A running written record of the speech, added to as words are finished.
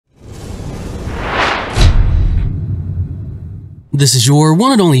This is your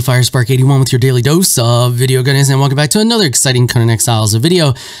one and only FireSpark81 with your daily dose of video goodness, and welcome back to another exciting Conan Exiles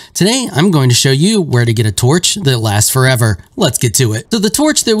video. Today, I'm going to show you where to get a torch that lasts forever. Let's get to it. So the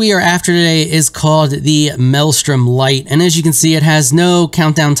torch that we are after today is called the Maelstrom Light, and as you can see, it has no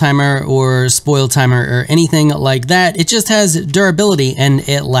countdown timer or spoil timer or anything like that. It just has durability and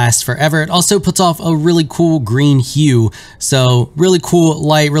it lasts forever. It also puts off a really cool green hue. So really cool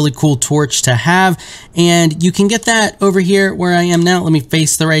light, really cool torch to have, and you can get that over here where I am now. Let me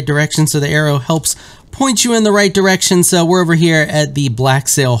face the right direction so the arrow helps point you in the right direction. So we're over here at the Black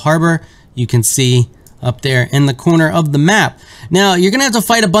Sail Harbor. You can see up there in the corner of the map. Now you're gonna have to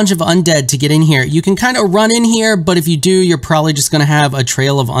fight a bunch of undead to get in here. You can kind of run in here, but if you do, you're probably just gonna have a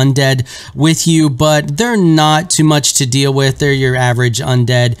trail of undead with you, but they're not too much to deal with. They're your average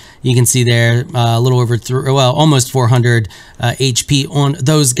undead. You can see there a little over almost 400 HP on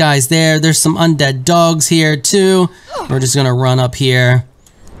those guys there. There's some undead dogs here too. We're just gonna run up here.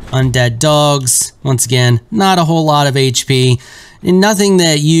 Undead dogs, once again, not a whole lot of HP. And nothing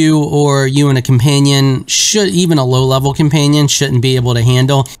that you and a companion should, even a low-level companion, shouldn't be able to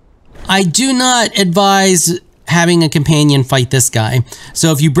handle. I do not advise having a companion fight this guy.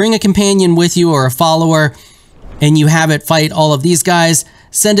 So if you bring a companion with you or a follower and you have it fight all of these guys,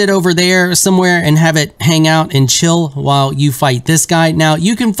 send it over there somewhere and have it hang out and chill while you fight this guy. Now,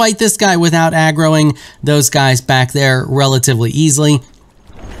 you can fight this guy without aggroing those guys back there relatively easily,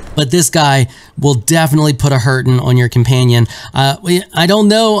 but this guy will definitely put a hurtin' on your companion. I don't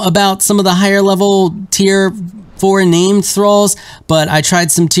know about some of the higher level tier 4 named thralls, but I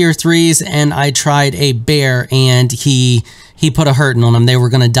tried some tier 3s and I tried a bear and he put a hurtin' on them. They were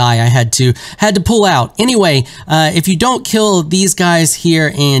gonna die. I had to pull out. Anyway, if you don't kill these guys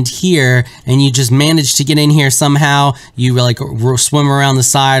here and here, and you just manage to get in here somehow, you like swim around the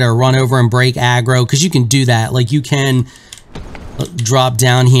side or run over and break aggro, because you can do that. Like you can drop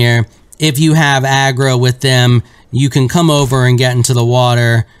down here. If you have aggro with them, you can come over and get into the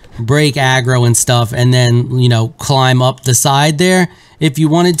water, break aggro and stuff, and then, you know, climb up the side there if you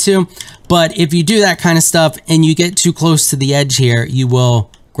wanted to. But if you do that kind of stuff and you get too close to the edge here, you will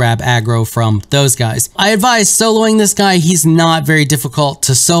grab aggro from those guys. I advise soloing this guy. He's not very difficult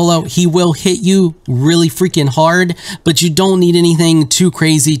to solo. He will hit you really freaking hard, but you don't need anything too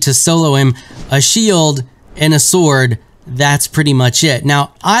crazy to solo him. A shield and a sword, that's pretty much it.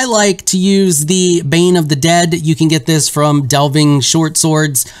 Now, I like to use the Bane of the Dead. You can get this from Delving Short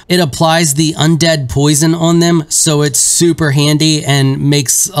Swords. It applies the undead poison on them, so it's super handy and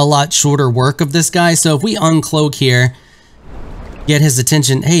makes a lot shorter work of this guy. So if we uncloak here, get his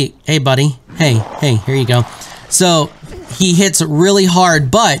attention. Hey, buddy. Hey, here you go. So he hits really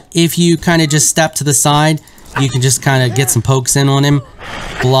hard, but if you kind of just step to the side, you can just kind of get some pokes in on him,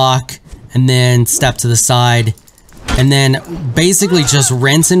 block, and then step to the side. And then basically just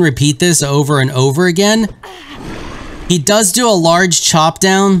rinse and repeat this over and over again. He does do a large chop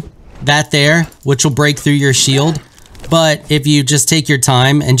down, that there, which will break through your shield. But if you just take your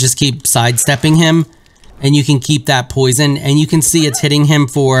time and just keep sidestepping him, and you can keep that poison, and you can see it's hitting him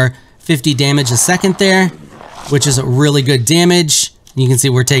for 50 damage a second there, which is really good damage. You can see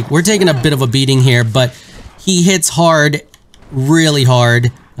we're taking a bit of a beating here, but he hits hard, really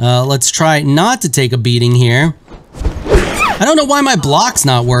hard. Let's try not to take a beating here. I don't know why my block's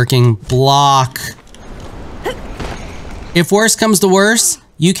not working. Block. If worse comes to worse,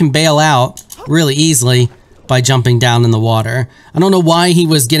 you can bail out really easily by jumping down in the water. I don't know why he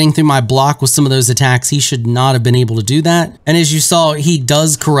was getting through my block with some of those attacks. He should not have been able to do that. And as you saw, he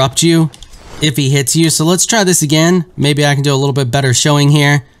does corrupt you if he hits you. So let's try this again. Maybe I can do a little bit better showing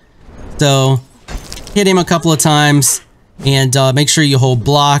here. So hit him a couple of times and make sure you hold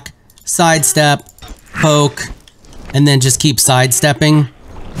block, sidestep, poke, and then just keep sidestepping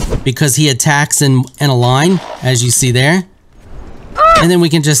because he attacks in a line, as you see there. And then we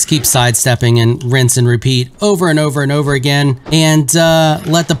can just keep sidestepping and rinse and repeat over and over and over again, and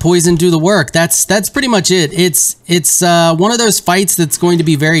let the poison do the work. That's pretty much it. It's one of those fights that's going to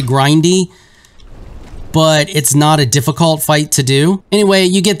be very grindy, but it's not a difficult fight to do. Anyway,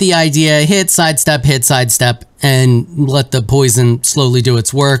 you get the idea. Hit, sidestep, and let the poison slowly do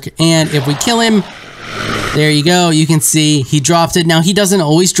its work. And if we kill him, there you go. You can see he dropped it. Now, he doesn't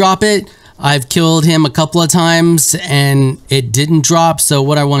always drop it. I've killed him a couple of times and it didn't drop. So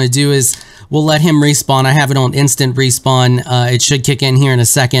what I want to do is we'll let him respawn. I have it on instant respawn. It should kick in here in a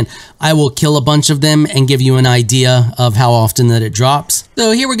second. I will kill a bunch of them and give you an idea of how often that it drops.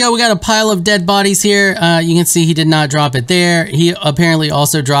 So here we go. We got a pile of dead bodies here. You can see he did not drop it there. He apparently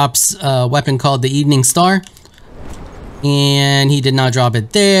also drops a weapon called the Evening Star. And he did not drop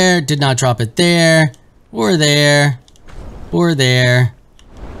it there. Did not drop it there. Or there. or there.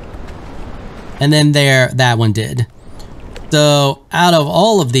 And then there, that one did. So out of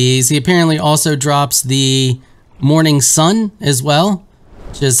all of these, he apparently also drops the Morning Sun as well,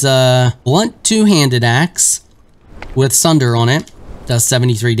 which is a blunt two-handed axe with Sunder on it. Does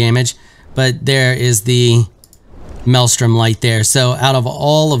 73 damage. But there is the Maelstrom Light there. So out of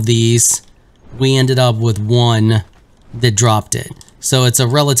all of these, we ended up with one that dropped it. So it's a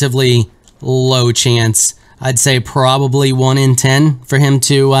relatively low chance. I'd say probably 1 in 10 for him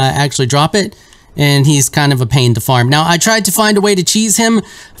to actually drop it. And he's kind of a pain to farm. Now, I tried to find a way to cheese him.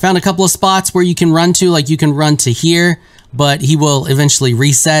 I found a couple of spots where you can run to, like you can run to here, but he will eventually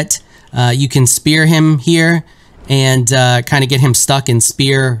reset. You can spear him here and kind of get him stuck and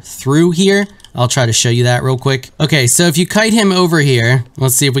spear through here. I'll try to show you that real quick. Okay, so if you kite him over here,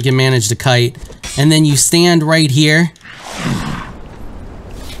 let's see if we can manage to kite, and then you stand right here,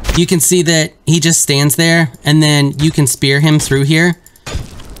 you can see that he just stands there, and then you can spear him through here.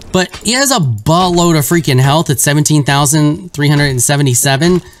 But he has a buttload of freaking health at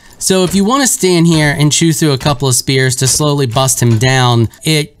 17,377. So if you want to stand here and chew through a couple of spears to slowly bust him down,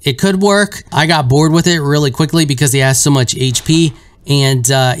 it could work. I got bored with it really quickly because he has so much HP, and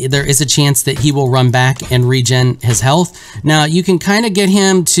there is a chance that he will run back and regen his health. Now you can kind of get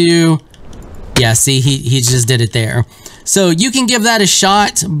him to, yeah, see, he just did it there. So you can give that a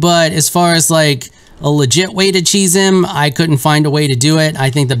shot, but as far as like a legit way to cheese him, I couldn't find a way to do it.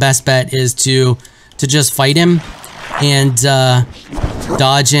 I think the best bet is to just fight him and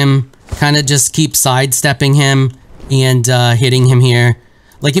dodge him, kind of just keep sidestepping him and hitting him here.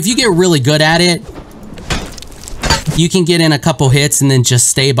 Like if you get really good at it, you can get in a couple hits and then just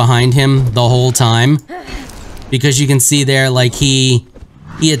stay behind him the whole time, because you can see there like he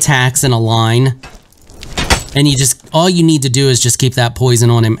attacks in a line. And you just, all you need to do is just keep that poison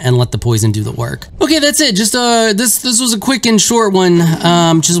on him and let the poison do the work. Okay, that's it. Just this was a quick and short one.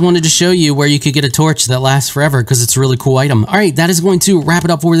 Just wanted to show you where you could get a torch that lasts forever because it's a really cool item. All right, that is going to wrap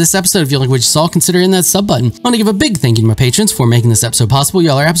it up for this episode. If you like what you saw, consider hitting that sub button. I want to give a big thank you to my patrons for making this episode possible.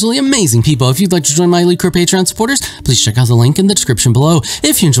 Y'all are absolutely amazing people. If you'd like to join my elite crew Patreon supporters, please check out the link in the description below.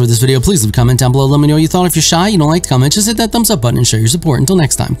 If you enjoyed this video, please leave a comment down below. Let me know what you thought. If you're shy, you don't like to comment, just hit that thumbs up button and show your support. Until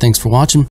next time, thanks for watching.